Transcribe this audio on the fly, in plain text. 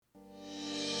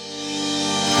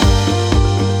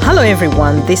Hello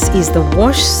everyone, this is the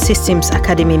WASH Systems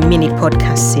Academy mini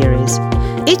podcast series.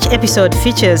 Each episode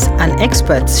features an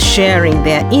expert sharing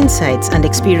their insights and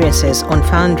experiences on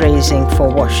fundraising for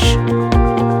WASH.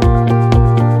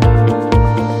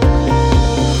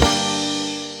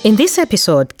 In this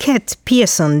episode, Kate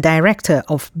Pearson, Director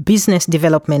of Business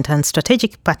Development and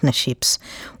Strategic Partnerships,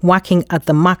 working at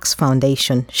the Max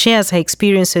Foundation, shares her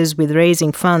experiences with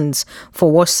raising funds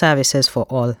for WASH Services for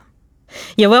All.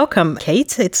 You're welcome,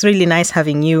 Kate. It's really nice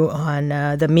having you on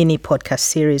the mini podcast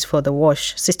series for the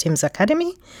WASH Systems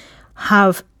Academy.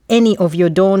 Have any of your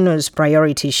donors'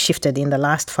 priorities shifted in the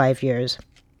last 5 years?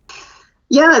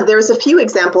 Yeah, there's a few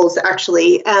examples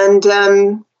actually. And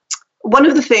one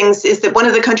of the things is that one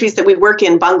of the countries that we work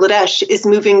in, Bangladesh, is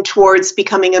moving towards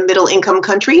becoming a middle-income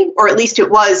country, or at least it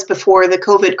was before the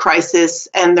COVID crisis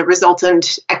and the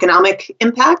resultant economic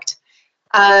impact.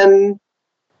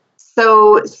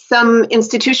 So some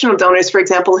institutional donors, for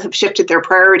example, have shifted their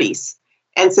priorities.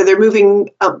 And so they're moving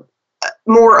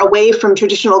more away from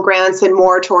traditional grants and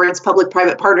more towards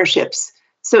public-private partnerships.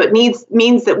 So it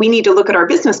means that we need to look at our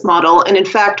business model. And in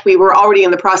fact, we were already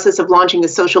in the process of launching a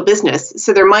social business.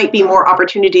 So there might be more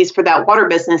opportunities for that water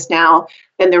business now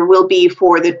than there will be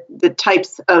for the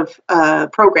types of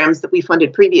programs that we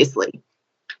funded previously.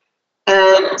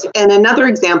 And another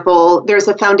example, there's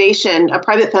a foundation, a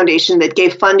private foundation that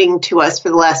gave funding to us for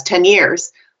the last 10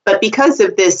 years. But because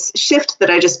of this shift that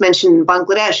I just mentioned in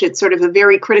Bangladesh, it's sort of a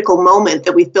very critical moment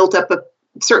that we've built up a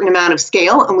certain amount of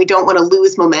scale and we don't want to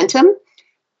lose momentum.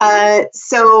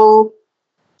 So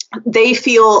they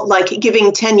feel like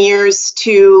giving 10 years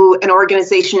to an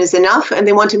organization is enough and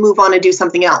they want to move on and do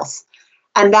something else.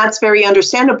 And that's very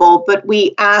understandable, but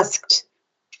we asked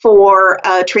for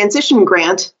a transition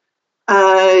grant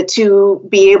to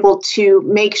be able to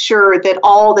make sure that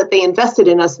all that they invested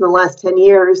in us in the last 10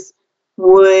 years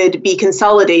would be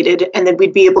consolidated and that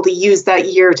we'd be able to use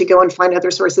that year to go and find other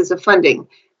sources of funding.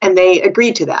 And they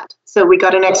agreed to that. So we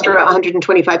got an extra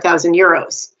 125,000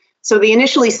 euros. So they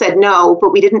initially said no,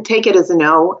 but we didn't take it as a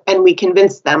no, and we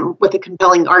convinced them with a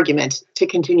compelling argument to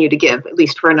continue to give, at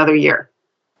least for another year.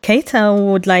 Kate, I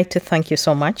would like to thank you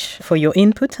so much for your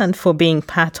input and for being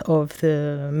part of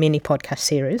the mini podcast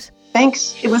series.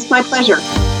 Thanks. It was my pleasure.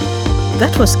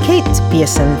 That was Kate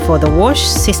Pearson for the WASH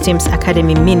Systems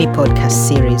Academy mini podcast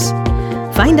series.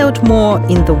 Find out more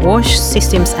in the WASH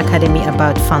Systems Academy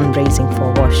about fundraising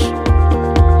for WASH.